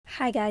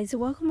Hi guys,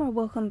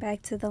 welcome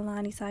back to the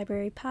Lonnie's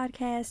Library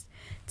podcast.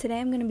 Today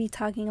I'm going to be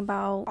talking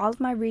about all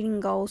of my reading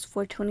goals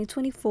for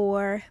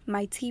 2024,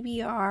 my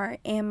TBR,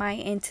 and my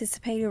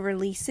anticipated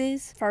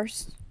releases.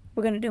 First,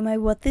 we're going to do my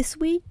what this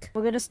week.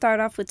 We're going to start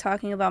off with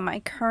talking about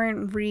my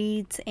current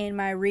reads and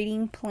my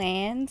reading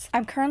plans.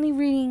 I'm currently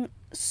reading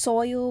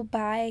Soil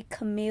by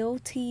Camille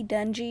T.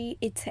 Dungy.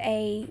 It's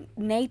a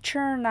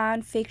nature,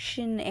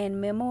 nonfiction, and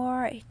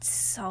memoir. It's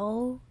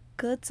so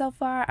good so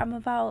far. I'm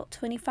about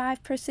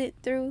 25%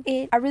 through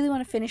it. I really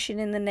want to finish it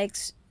in the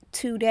next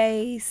 2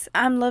 days.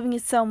 I'm loving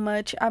it so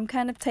much. I'm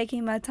kind of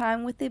taking my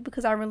time with it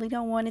because I really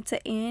don't want it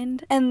to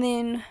end. And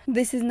then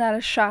this is not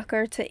a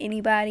shocker to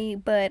anybody,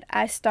 but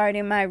I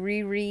started my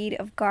reread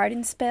of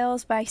Garden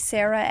Spells by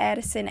Sarah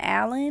Addison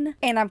Allen,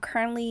 and I'm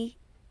currently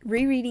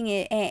rereading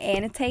it and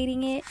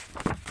annotating it.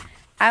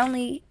 I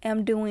only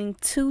am doing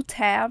 2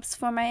 tabs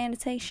for my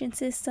annotation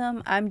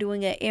system. I'm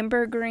doing an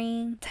Ember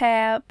Green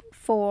tab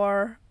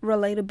for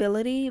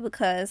relatability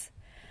because,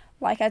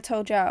 like I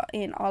told y'all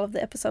in all of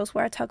the episodes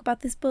where I talk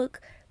about this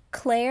book,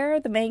 Claire,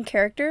 the main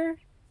character,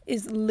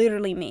 is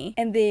literally me.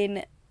 And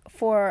then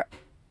for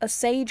a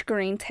Sage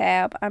Green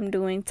tab, I'm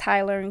doing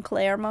Tyler and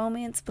Claire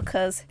moments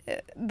because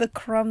the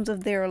crumbs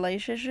of their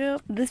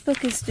relationship. This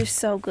book is just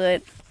so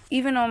good.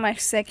 Even on my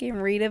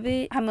second read of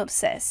it, I'm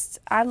obsessed.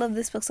 I love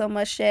this book so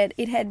much that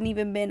it hadn't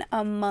even been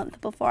a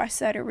month before I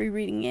started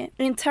rereading it.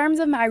 In terms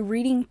of my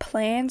reading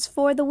plans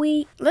for the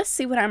week, let's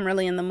see what I'm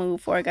really in the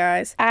mood for,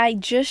 guys. I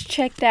just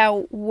checked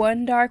out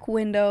One Dark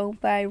Window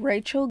by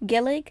Rachel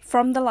Gillick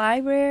from the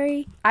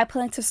library. I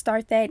plan to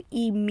start that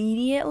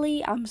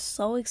immediately. I'm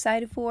so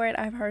excited for it.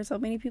 I've heard so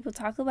many people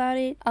talk about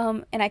it,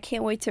 and I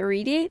can't wait to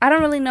read it. I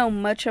don't really know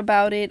much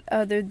about it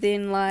other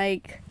than,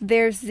 like,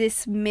 there's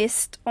this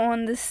mist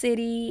on the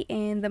city,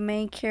 and the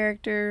main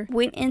character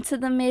went into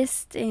the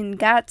mist and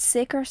got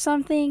sick or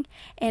something,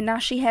 and now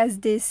she has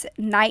this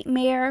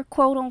nightmare,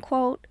 quote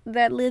unquote,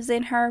 that lives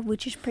in her,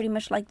 which is pretty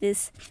much like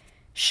this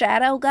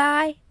shadow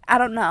guy. I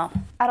don't know.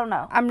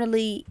 I'm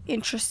really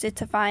interested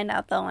to find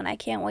out though, and I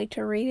can't wait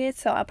to read it,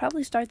 so I'll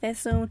probably start that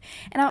soon.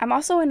 And I'm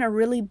also in a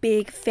really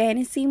big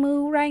fantasy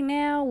mood right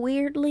now,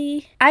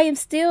 weirdly. I am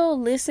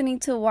still listening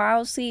to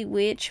Wild Seed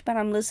Witch, but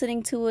I'm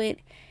listening to it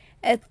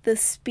at the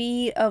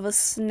speed of a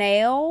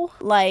snail.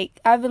 Like,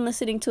 I've been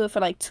listening to it for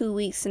like 2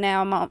 weeks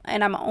now,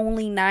 and I'm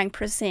only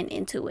 9%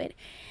 into it.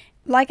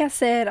 Like I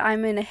said,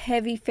 I'm in a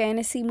heavy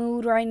fantasy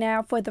mood right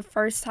now for the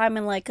first time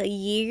in like a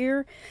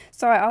year.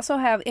 So I also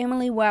have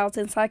Emily Wilde's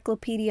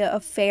Encyclopedia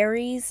of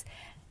Fairies,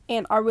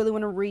 and I really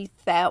want to read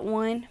that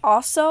one.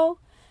 Also,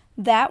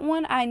 that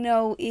one I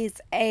know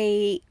is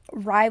a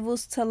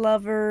Rivals to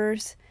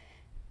Lovers,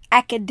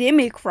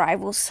 academic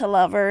Rivals to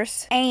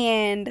Lovers,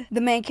 and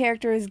the main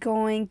character is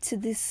going to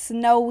this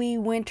snowy,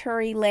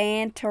 wintry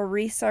land to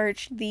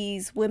research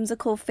these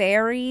whimsical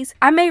fairies.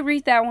 I may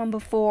read that one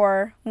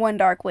before One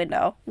Dark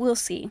Window. We'll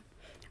see.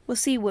 We'll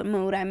see what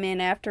mood I'm in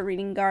after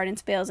reading Garden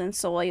Spells and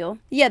Soil.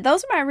 Yeah,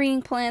 those are my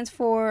reading plans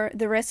for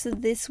the rest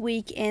of this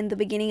week and the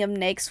beginning of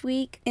next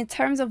week. In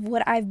terms of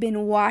what I've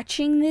been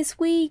watching this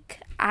week,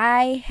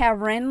 I have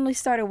randomly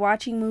started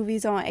watching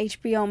movies on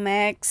HBO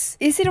Max.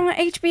 Is it on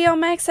HBO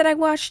Max that I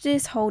watched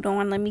this? Hold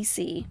on, let me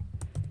see.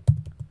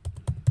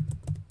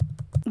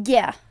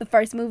 Yeah, the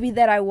first movie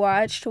that I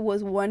watched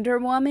was Wonder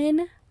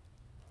Woman.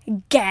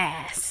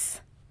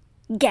 Gas.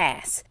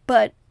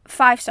 But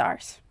 5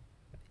 stars.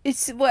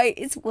 It's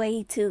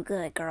way too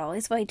good, girl.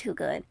 It's way too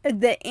good.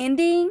 The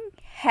ending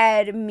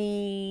had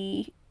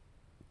me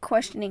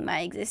questioning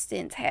my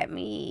existence, had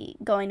me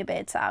going to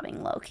bed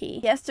sobbing low-key.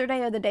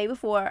 Yesterday or the day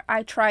before,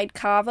 I tried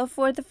kava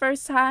for the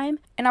first time,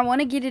 and I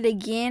want to get it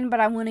again, but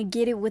I want to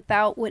get it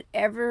without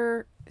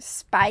whatever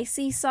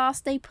spicy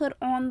sauce they put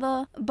on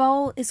the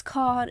bowl. It's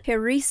called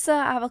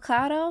harissa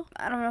avocado.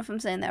 I don't know if I'm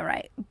saying that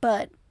right,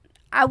 but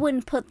I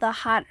wouldn't put the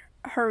hot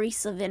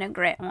harissa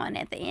vinaigrette one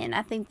at the end.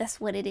 I think that's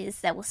what it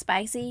is that was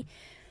spicy.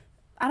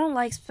 I don't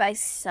like spicy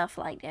stuff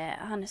like that,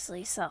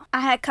 honestly. So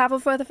I had kava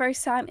for the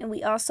first time, and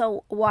we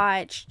also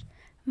watched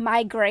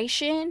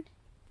Migration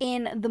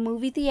in the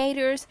movie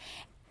theaters,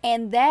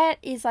 and that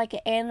is like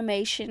an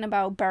animation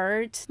about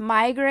birds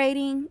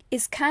migrating.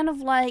 It's kind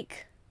of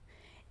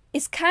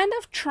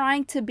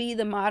trying to be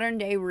the modern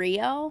day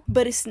Rio,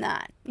 but it's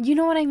not. You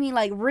know what I mean?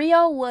 Like,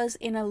 Rio was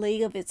in a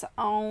league of its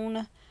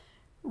own.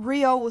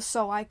 Rio was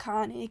so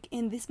iconic,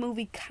 and this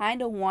movie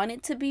kind of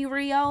wanted to be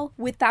Rio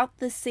without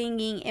the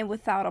singing and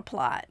without a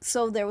plot.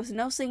 So there was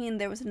no singing,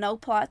 there was no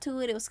plot to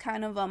it. It was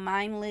kind of a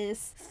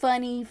mindless,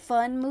 funny,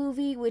 fun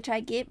movie, which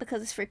I get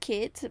because it's for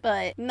kids,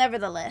 but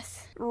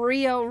nevertheless,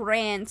 Rio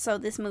ran so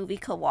this movie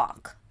could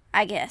walk,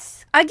 I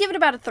guess. I give it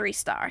about a 3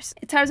 stars.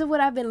 In terms of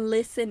what I've been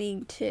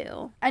listening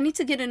to, I need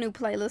to get a new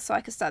playlist so I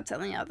can stop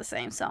telling y'all the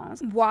same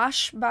songs.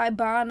 Wash by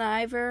Bon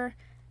Iver,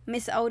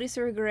 Miss Otis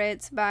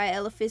Regrets by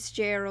Ella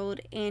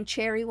Fitzgerald, and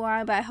Cherry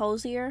Wine by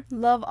Hozier.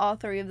 Love all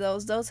 3 of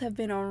those. Those have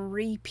been on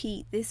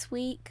repeat this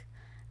week.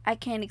 I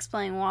can't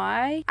explain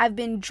why. I've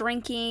been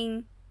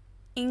drinking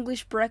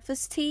English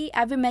breakfast tea.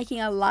 I've been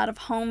making a lot of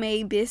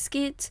homemade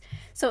biscuits.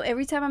 So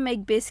every time I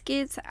make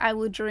biscuits, I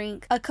will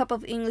drink a cup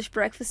of English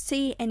breakfast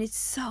tea, and it's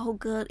so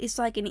good. It's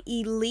like an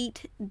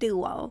elite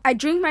duo. I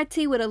drink my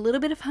tea with a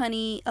little bit of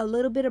honey, a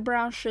little bit of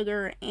brown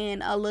sugar,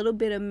 and a little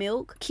bit of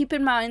milk. Keep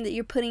in mind that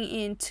you're putting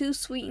in 2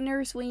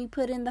 sweeteners when you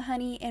put in the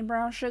honey and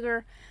brown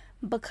sugar,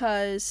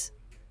 because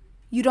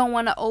you don't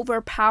want to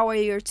overpower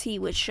your tea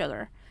with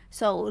sugar.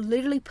 So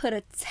literally put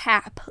a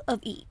tap of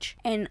each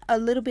and a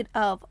little bit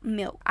of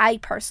milk. I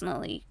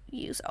personally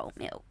use oat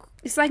milk.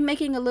 It's like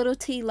making a little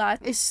tea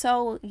latte. It's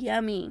so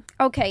yummy.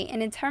 Okay,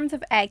 and in terms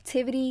of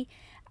activity,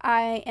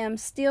 I am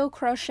still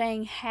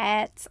crocheting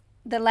hats.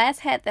 The last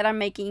hat that I'm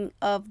making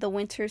of the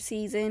winter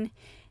season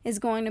is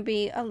going to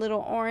be a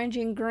little orange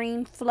and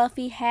green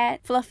fluffy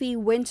hat, fluffy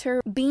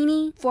winter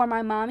beanie for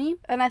my mommy.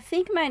 And I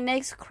think my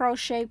next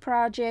crochet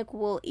project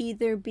will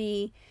either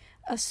be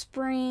a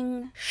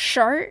spring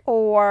shirt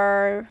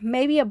or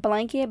maybe a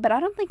blanket, but I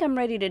don't think I'm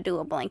ready to do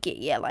a blanket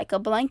yet. Like, a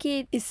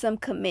blanket is some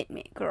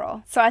commitment,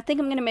 girl. So I think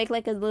I'm gonna make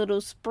like a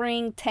little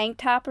spring tank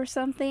top or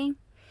something,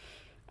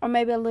 or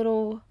maybe a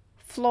little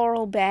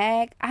floral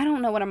bag. I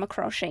don't know what I'm gonna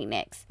crochet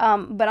next,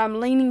 but I'm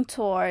leaning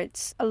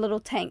towards a little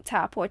tank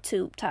top or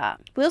tube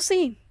top. We'll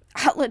see.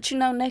 I'll let you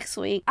know next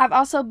week. I've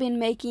also been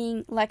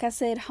making, like I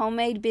said,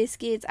 homemade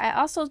biscuits. I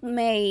also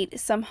made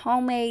some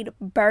homemade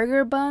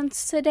burger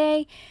buns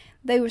today.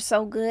 They were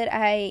so good.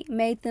 I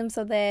made them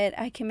so that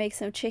I can make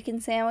some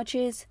chicken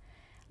sandwiches,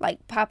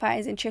 like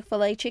Popeyes and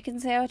Chick-fil-A chicken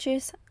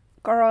sandwiches.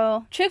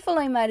 Girl,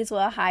 Chick-fil-A might as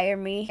well hire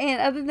me.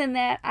 And other than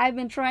that, I've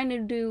been trying to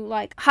do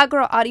like Hot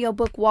Girl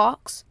audiobook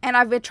walks, and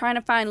I've been trying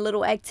to find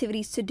little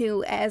activities to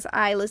do as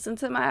I listen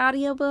to my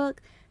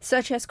audiobook,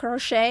 such as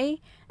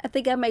crochet. I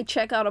think I may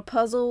check out a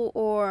puzzle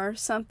or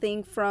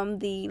something from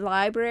the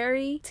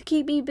library to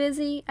keep me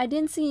busy. I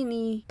didn't see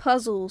any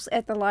puzzles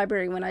at the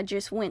library when I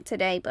just went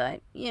today,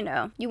 but you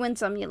know, you win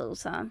some, you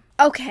lose some.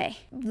 Okay,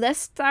 let's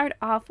start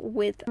off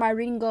with my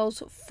reading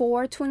goals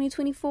for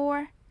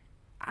 2024.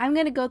 I'm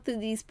going to go through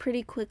these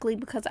pretty quickly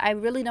because I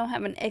really don't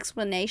have an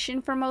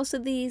explanation for most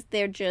of these.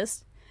 They're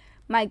just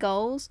my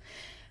goals.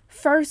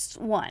 First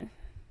one.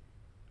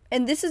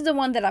 And this is the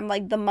one that I'm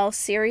like the most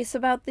serious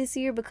about this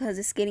year because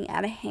it's getting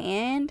out of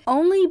hand.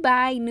 Only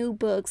buy new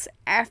books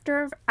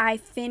after I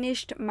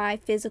finished my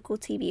physical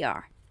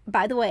TBR.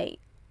 By the way,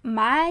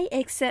 my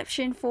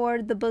exception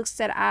for the books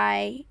that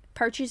I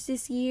purchased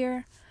this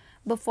year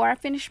before I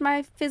finish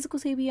my physical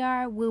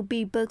TBR will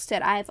be books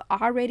that I've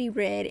already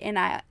read and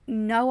I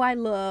know I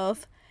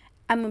love.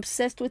 I'm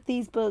obsessed with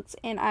these books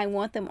and I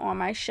want them on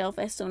my shelf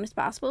as soon as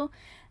possible.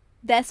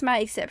 That's my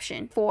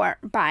exception for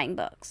buying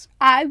books.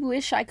 I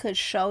wish I could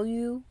show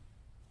you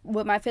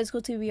what my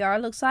physical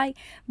TBR looks like,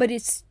 but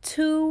it's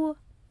 2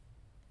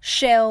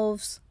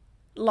 shelves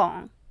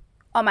long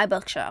on my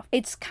bookshelf.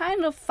 It's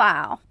kind of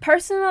foul.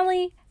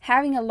 Personally,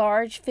 having a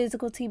large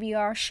physical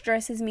TBR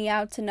stresses me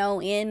out to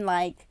no end.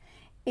 Like,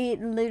 it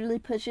literally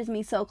pushes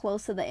me so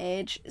close to the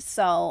edge.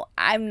 So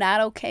I'm not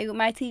okay with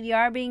my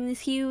TBR being this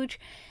huge.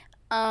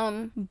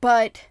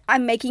 But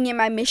I'm making it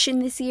my mission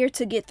this year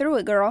to get through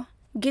it, girl.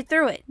 Get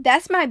through it.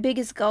 That's my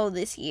biggest goal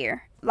this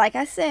year. Like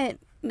I said,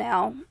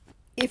 now,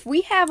 if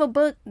we have a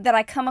book that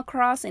I come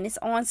across and it's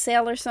on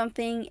sale or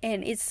something,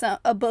 and it's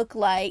a book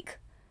like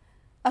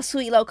A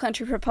Sweet Low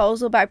Country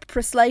Proposal by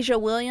Priscilla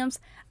Williams,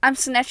 I'm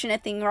snatching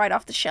that thing right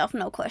off the shelf,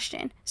 no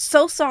question.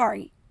 So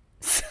sorry.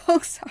 So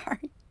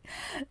sorry.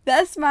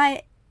 That's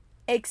my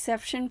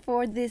exception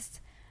for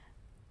this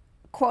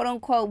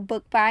quote-unquote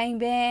book buying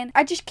ban.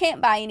 I just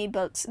can't buy any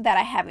books that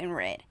I haven't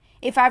read.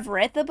 If I've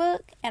read the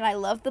book and I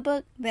love the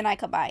book, then I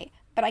could buy it.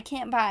 But I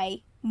can't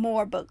buy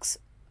more books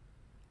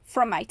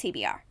from my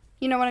TBR.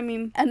 You know what I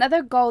mean?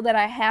 Another goal that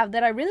I have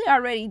that I really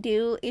already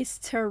do is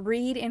to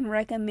read and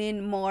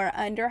recommend more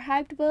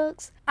underhyped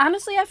books.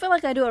 Honestly, I feel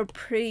like I do a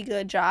pretty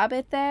good job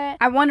at that.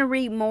 I want to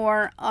read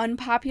more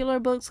unpopular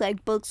books,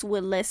 like books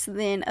with less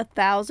than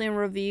 1,000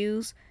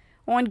 reviews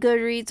on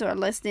Goodreads or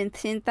less than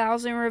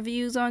 10,000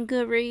 reviews on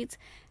Goodreads.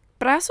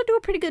 But I also do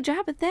a pretty good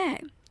job at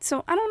that.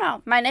 So, I don't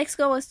know. My next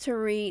goal is to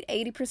read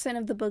 80%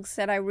 of the books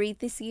that I read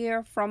this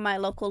year from my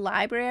local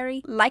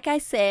library. Like I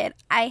said,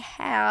 I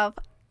have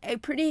a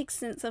pretty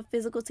extensive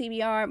physical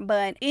TBR,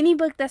 but any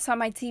book that's on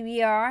my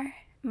TBR,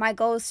 my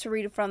goal is to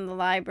read it from the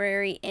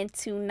library and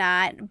to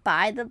not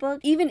buy the book,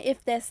 even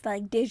if that's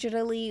like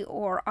digitally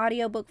or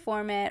audiobook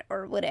format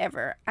or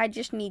whatever. I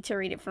just need to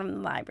read it from the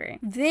library.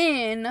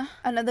 Then,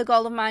 another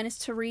goal of mine is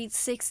to read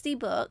 60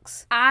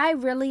 books. I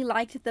really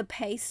liked the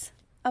pace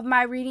of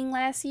my reading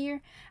last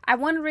year. I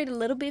want to read a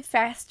little bit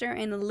faster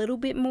and a little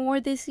bit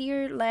more this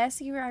year. Last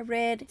year I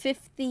read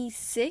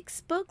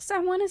 56 books, I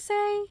want to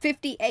say.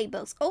 58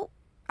 books. Oh,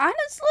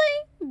 honestly,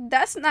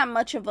 that's not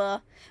much of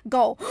a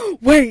goal.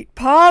 Wait,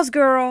 pause,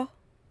 girl.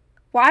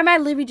 Why my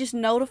Libby just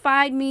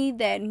notified me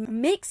that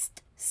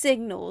Mixed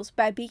Signals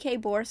by B.K.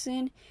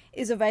 Borson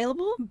is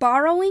available.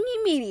 Borrowing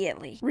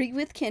immediately. Read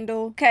with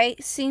Kindle. Okay,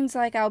 seems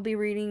like I'll be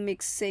reading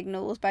Mixed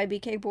Signals by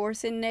B.K.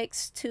 Borson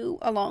next to,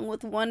 along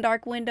with One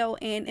Dark Window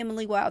and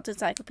Emily Wilde's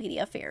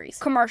Encyclopedia of Fairies.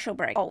 Commercial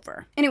break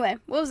over. Anyway,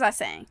 what was I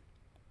saying?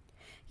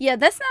 Yeah,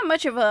 that's not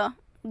much of a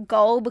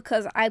goal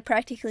because I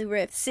practically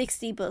read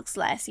 60 books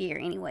last year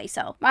anyway.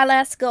 So my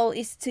last goal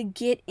is to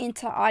get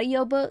into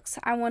audiobooks.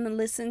 I want to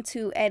listen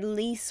to at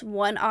least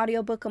one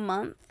audiobook a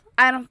month.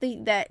 I don't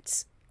think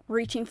that's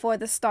reaching for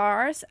the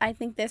stars. I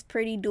think that's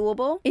pretty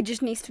doable. It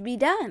just needs to be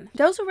done.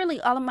 Those are really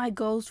all of my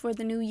goals for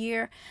the new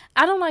year.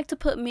 I don't like to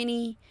put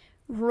many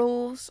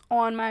rules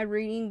on my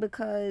reading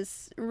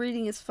because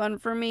reading is fun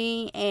for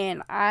me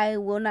and I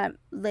will not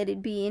let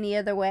it be any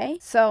other way.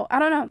 So I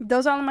don't know.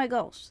 Those are all of my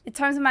goals. In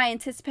terms of my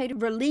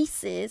anticipated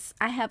releases,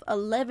 I have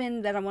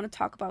 11 that I want to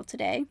talk about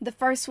today. The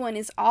first one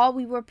is All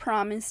We Were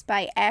Promised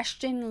by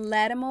Ashton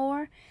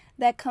Lattimore.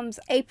 That comes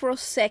April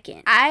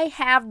 2nd. I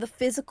have the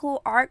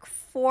physical arc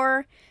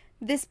for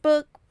this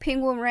book.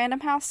 Penguin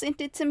Random House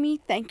sent it to me.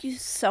 Thank you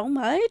so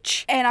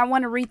much. And I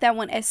want to read that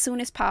one as soon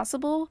as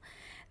possible.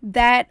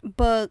 That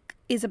book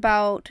is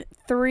about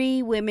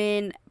 3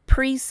 women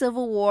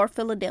pre-Civil War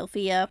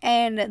Philadelphia,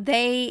 and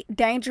they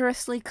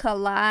dangerously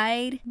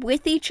collide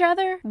with each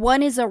other.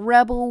 One is a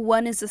rebel,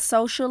 one is a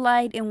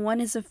socialite, and one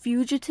is a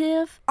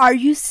fugitive. Are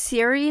you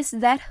serious?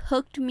 That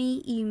hooked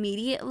me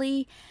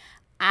immediately.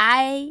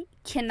 I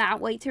cannot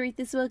wait to read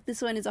this book.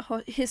 This one is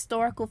a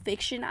historical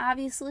fiction,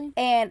 obviously.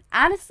 And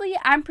honestly,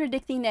 I'm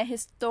predicting that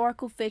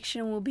historical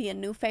fiction will be a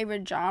new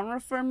favorite genre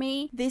for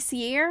me this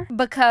year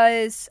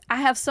because I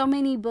have so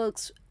many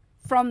books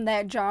from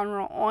that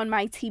genre on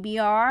my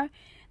TBR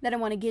that I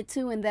want to get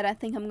to and that I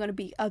think I'm going to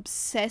be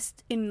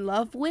obsessed in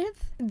love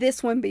with.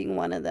 This one being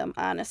one of them,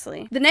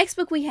 honestly. The next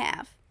book we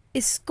have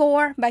is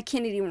Score by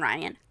Kennedy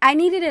Ryan. I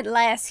needed it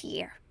last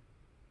year.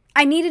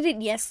 I needed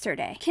it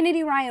yesterday.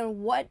 Kennedy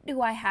Ryan, what do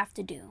I have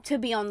to do to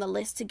be on the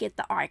list to get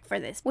the arc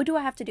for this? What do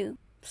I have to do?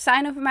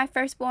 Sign up for my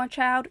firstborn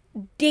child?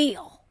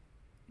 Deal.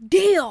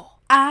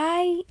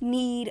 I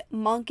need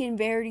Monk and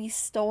Verity's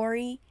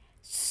story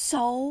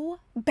so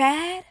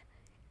bad.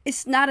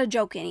 It's not a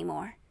joke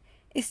anymore.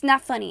 It's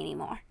not funny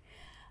anymore.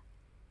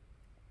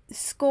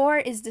 Score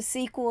is the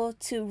sequel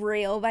to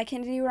Real by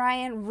Kennedy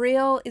Ryan.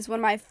 Real is one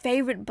of my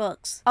favorite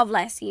books of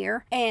last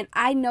year, and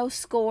I know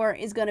Score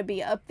is going to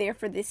be up there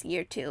for this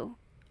year too.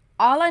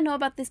 All I know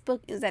about this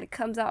book is that it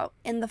comes out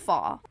in the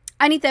fall.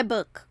 I need that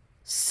book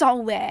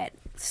so bad.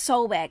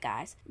 So bad,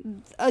 guys.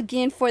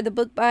 Again, for the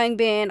book buying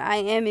ban, I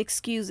am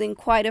excusing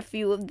quite a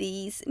few of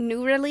these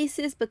new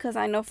releases because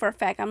I know for a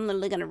fact I'm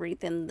literally going to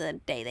read them the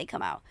day they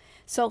come out.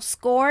 So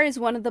Score is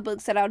one of the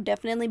books that I'll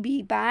definitely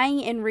be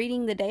buying and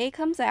reading the day it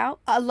comes out.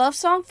 A Love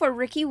Song for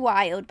Ricky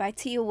Wilde by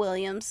Tia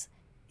Williams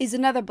is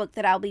another book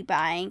that I'll be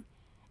buying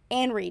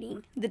and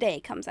reading the day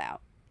it comes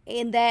out.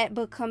 And that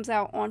book comes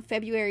out on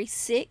February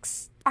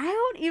 6th. I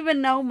don't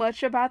even know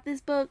much about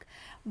this book,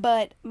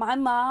 but my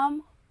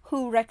mom,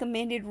 who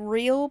recommended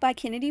Real by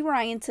Kennedy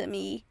Ryan to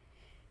me,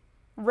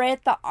 read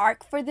the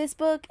arc for this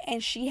book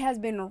and she has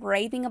been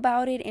raving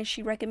about it and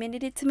she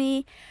recommended it to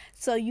me.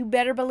 So you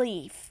better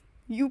believe,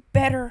 you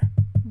better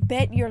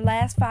bet your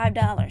last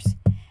 $5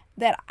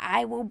 that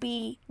I will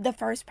be the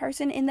first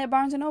person in that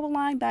Barnes & Noble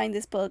line buying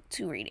this book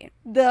to read it.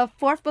 The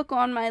fourth book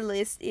on my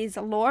list is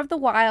Lore of the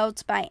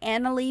Wilds by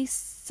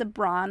Annalise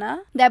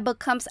Sabrana. That book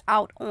comes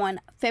out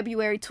on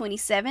February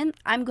 27th.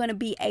 I'm going to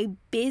be a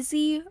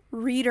busy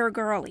reader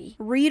girly,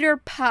 reader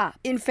pop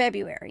in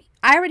February.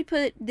 I already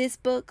put this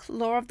book,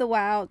 Lore of the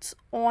Wilds,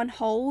 on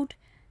hold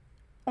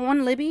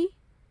on Libby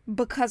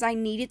because I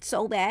need it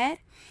so bad.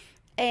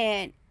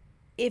 And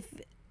if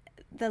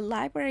the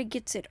library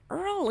gets it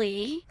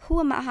early, who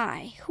am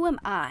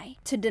I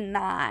to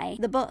deny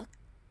the book?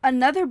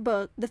 Another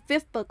book, the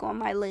fifth book on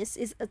my list,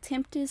 is A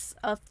Tempest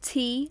of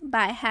Tea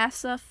by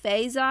Hafsa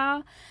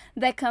Faizal.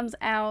 That comes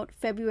out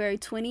February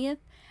 20th.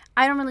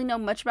 I don't really know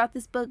much about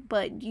this book,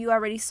 but you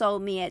already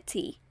sold me at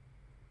tea.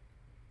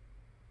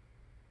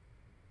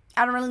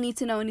 I don't really need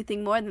to know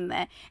anything more than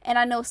that. And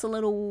I know it's a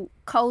little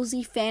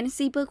cozy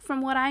fantasy book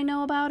from what I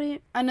know about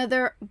it.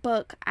 Another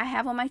book I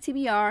have on my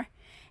TBR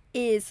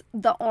is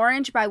The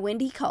Orange by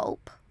Wendy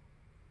Cope.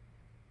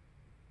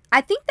 I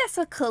think that's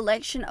a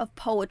collection of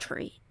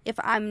poetry, if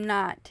I'm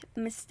not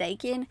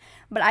mistaken,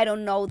 but I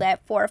don't know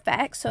that for a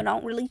fact, so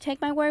don't really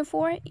take my word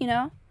for it, you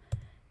know.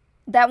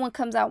 That one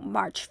comes out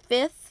March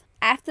 5th.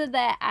 After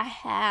that, I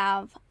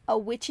have A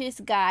Witch's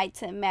Guide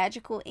to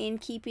Magical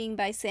Innkeeping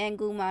by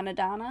Sangu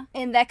Manadana,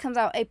 and that comes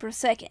out April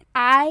 2nd.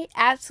 I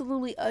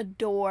absolutely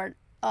adored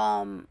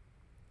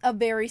A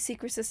Very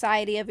Secret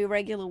Society of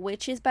Irregular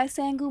Witches by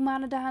Sangu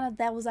Manadana.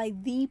 That was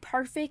like the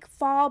perfect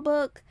fall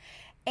book.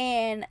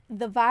 And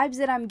the vibes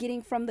that I'm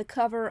getting from the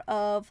cover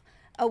of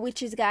A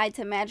Witch's Guide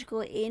to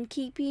Magical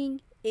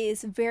Innkeeping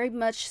is very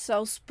much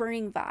so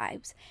spring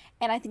vibes.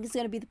 And I think it's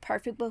going to be the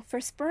perfect book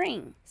for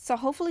spring. So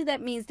hopefully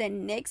that means that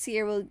next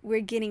year we're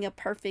getting a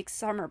perfect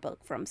summer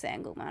book from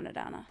Sangu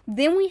Manadana.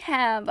 Then we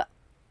have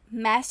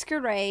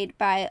Masquerade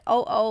by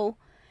O.O.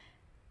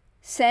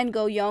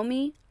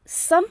 Sangoyomi.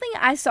 Something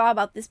I saw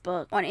about this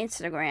book on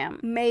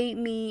Instagram made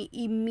me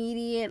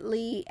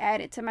immediately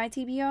add it to my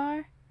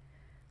TBR.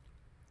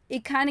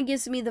 It kind of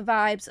gives me the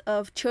vibes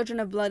of Children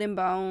of Blood and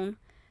Bone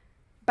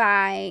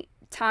by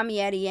Tommy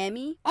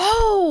Adeyemi.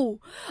 Oh!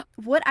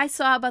 What I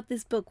saw about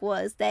this book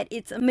was that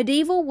it's a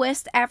medieval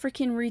West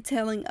African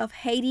retelling of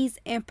Hades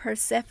and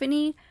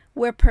Persephone,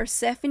 where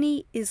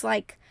Persephone is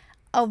like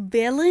a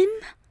villain.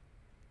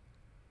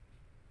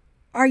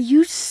 Are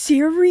you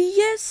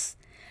serious?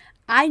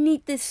 I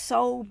need this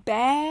so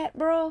bad,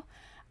 bro.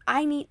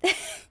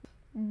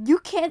 You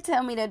can't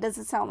tell me that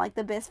doesn't sound like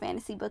the best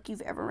fantasy book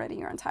you've ever read in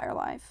your entire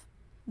life.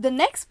 The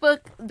next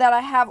book that I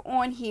have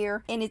on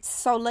here, and it's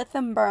So Let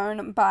Them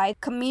Burn by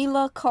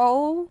Camila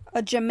Cole,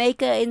 a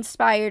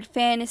Jamaica-inspired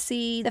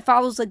fantasy that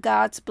follows a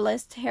God's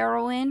blessed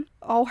heroine.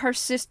 Oh, her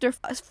sister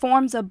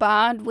forms a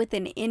bond with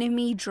an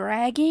enemy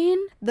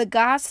dragon. The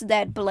gods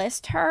that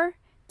blessed her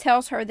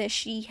tells her that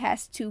she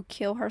has to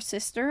kill her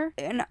sister.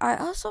 And I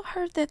also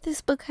heard that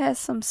this book has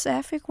some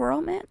sapphic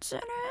romance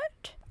in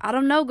it. I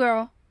don't know,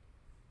 girl.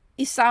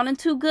 It's sounding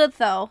too good,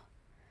 though.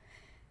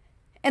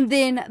 And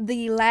then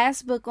the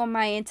last book on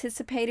my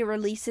anticipated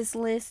releases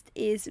list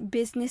is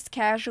Business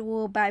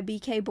Casual by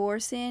B.K.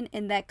 Borson,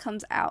 and that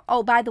comes out.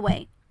 Oh, by the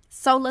way,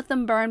 So Let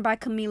Them Burn by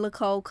Camila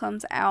Cole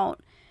comes out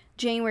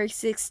January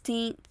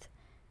 16th,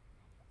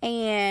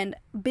 and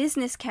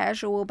Business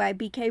Casual by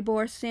B.K.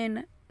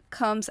 Borson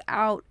comes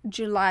out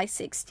July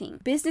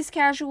 16th. Business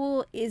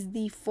Casual is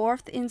the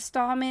 4th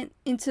installment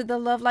into the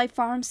Love Life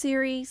Farm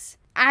series.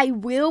 I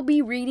will be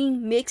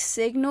reading Mixed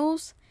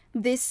Signals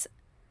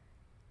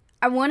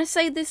I want to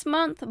say this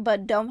month,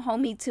 but don't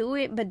hold me to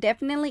it. But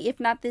definitely,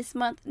 if not this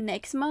month,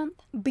 next month.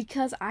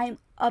 Because I'm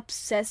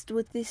obsessed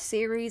with this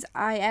series.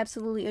 I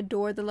absolutely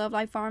adore the Love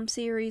Life Farm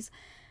series.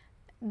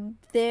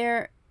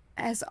 There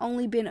has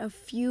only been a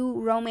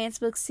few romance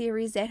book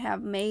series that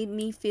have made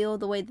me feel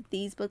the way that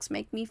these books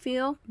make me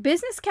feel.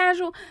 Business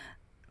Casual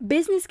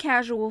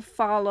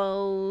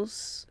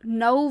follows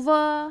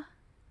Nova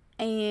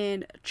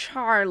and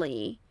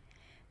Charlie.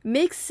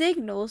 Mixed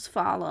Signals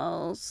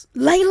follows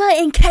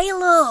Layla and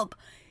Caleb.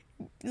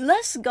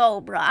 Let's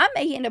go, bro. I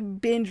may end up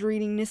binge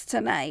reading this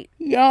tonight.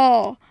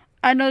 Y'all,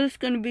 I know this is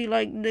going to be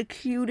like the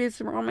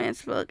cutest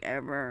romance book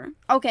ever.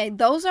 Okay,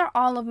 those are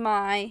all of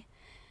my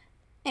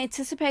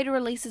anticipated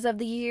releases of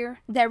the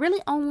year. That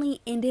really only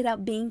ended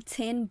up being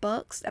 10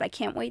 books that I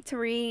can't wait to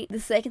read.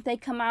 The second they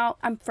come out,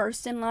 I'm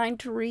first in line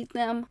to read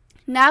them.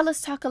 Now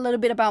let's talk a little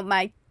bit about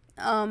my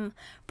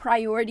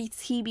priority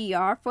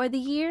TBR for the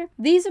year.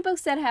 These are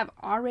books that have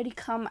already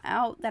come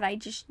out that I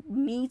just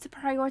need to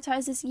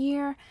prioritize this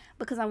year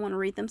because I want to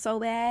read them so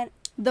bad.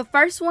 The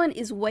first one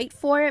is Wait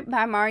For It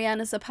by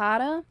Mariana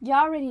Zapata.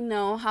 Y'all already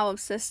know how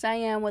obsessed I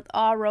am with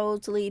All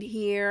Roads Lead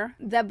Here.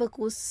 That book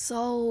was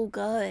so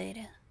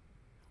good.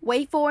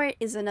 Wait For It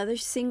is another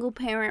single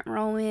parent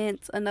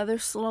romance, another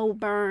slow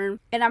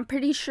burn, and I'm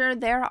pretty sure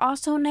they're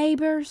also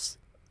neighbors.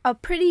 A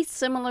pretty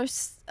similar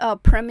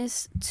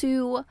premise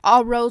to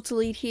All Roads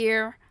Lead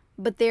Here,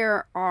 but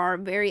there are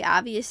very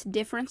obvious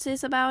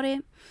differences about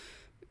it.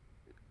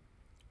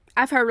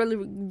 I've heard really,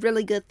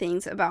 really good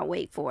things about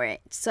Wait For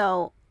It,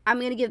 so I'm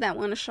going to give that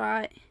one a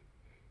shot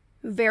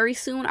very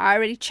soon. I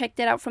already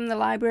checked it out from the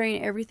library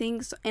and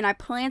everything, and I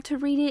plan to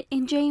read it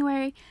in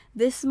January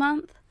this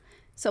month,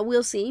 so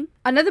we'll see.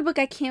 Another book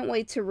I can't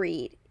wait to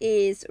read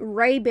is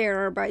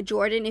Raybearer by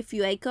Jordan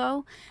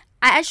Ifueko.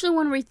 I actually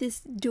want to read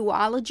this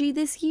duology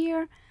this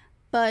year,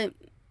 but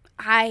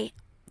I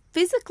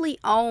physically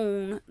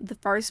own the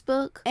first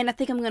book, and I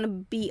think I'm going to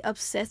be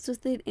obsessed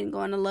with it and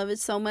going to love it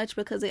so much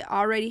because it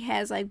already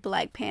has like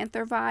Black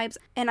Panther vibes,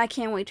 and I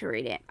can't wait to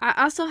read it. I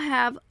also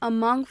have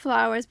Among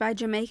Flowers by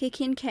Jamaica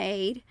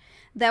Kincaid.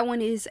 That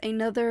one is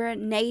another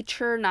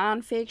nature,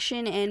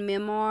 nonfiction, and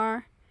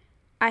memoir.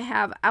 I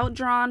have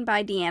Outdrawn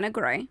by Deanna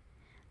Gray.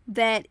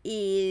 That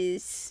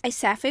is a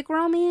sapphic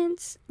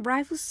romance,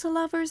 rivals to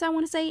lovers, I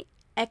want to say.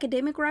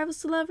 Academic rivals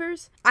to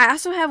lovers. I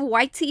also have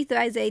White Teeth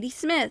by Zadie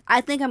Smith.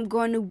 I think I'm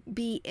going to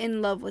be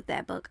in love with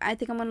that book. I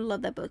think I'm going to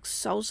love that book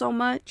so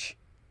much.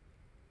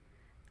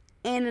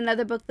 And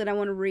another book that I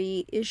want to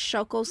read is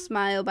Shoko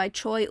Smile by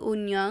Choi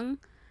Un-young.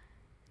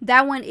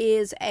 That one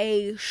is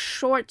a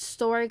short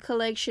story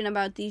collection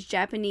about these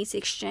Japanese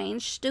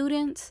exchange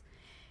students.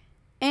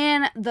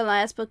 And the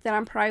last book that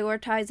I'm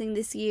prioritizing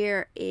this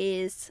year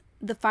is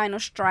The Final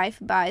Strife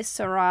by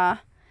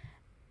Sarah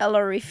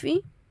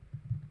El-Arifi.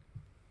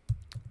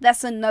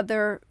 That's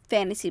another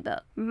fantasy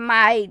book.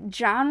 My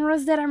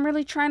genres that I'm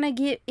really trying to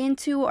get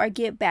into or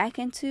get back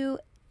into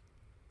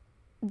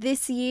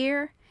this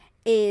year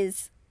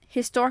is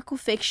historical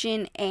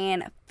fiction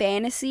and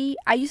fantasy.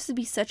 I used to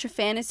be such a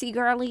fantasy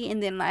girly,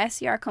 and then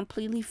last year I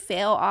completely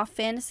fell off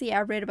fantasy.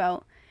 I read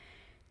about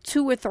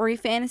 2 or 3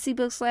 fantasy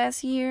books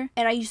last year,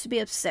 and I used to be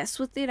obsessed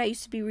with it. I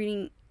used to be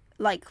reading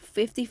like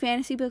 50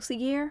 fantasy books a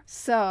year.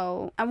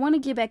 So I want to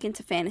get back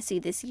into fantasy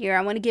this year.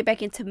 I want to get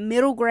back into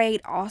middle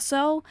grade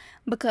also,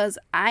 because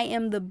I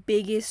am the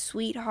biggest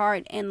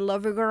sweetheart and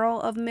lover girl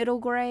of middle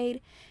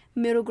grade.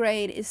 Middle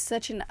grade is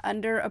such an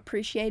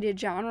underappreciated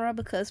genre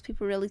because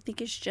people really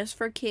think it's just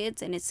for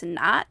kids, and it's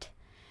not.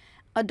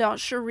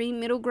 Adults should read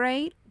middle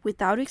grade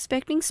without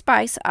expecting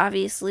spice,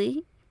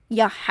 obviously.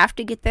 Y'all have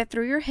to get that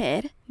through your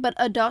head. But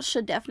adults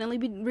should definitely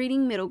be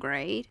reading middle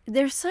grade.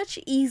 They're such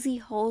easy,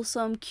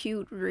 wholesome,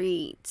 cute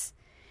reads.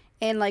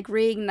 And like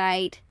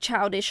reignite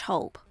childish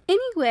hope.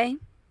 Anyway,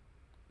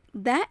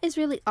 that is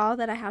really all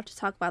that I have to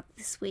talk about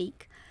this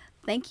week.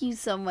 Thank you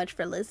so much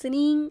for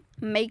listening.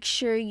 Make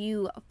sure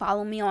you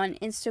follow me on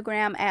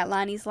Instagram at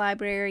Lonnie's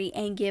Library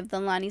and give the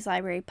Lonnie's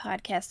Library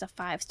podcast a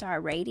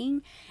 5-star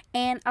rating.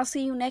 And I'll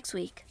see you next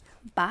week.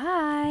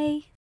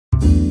 Bye.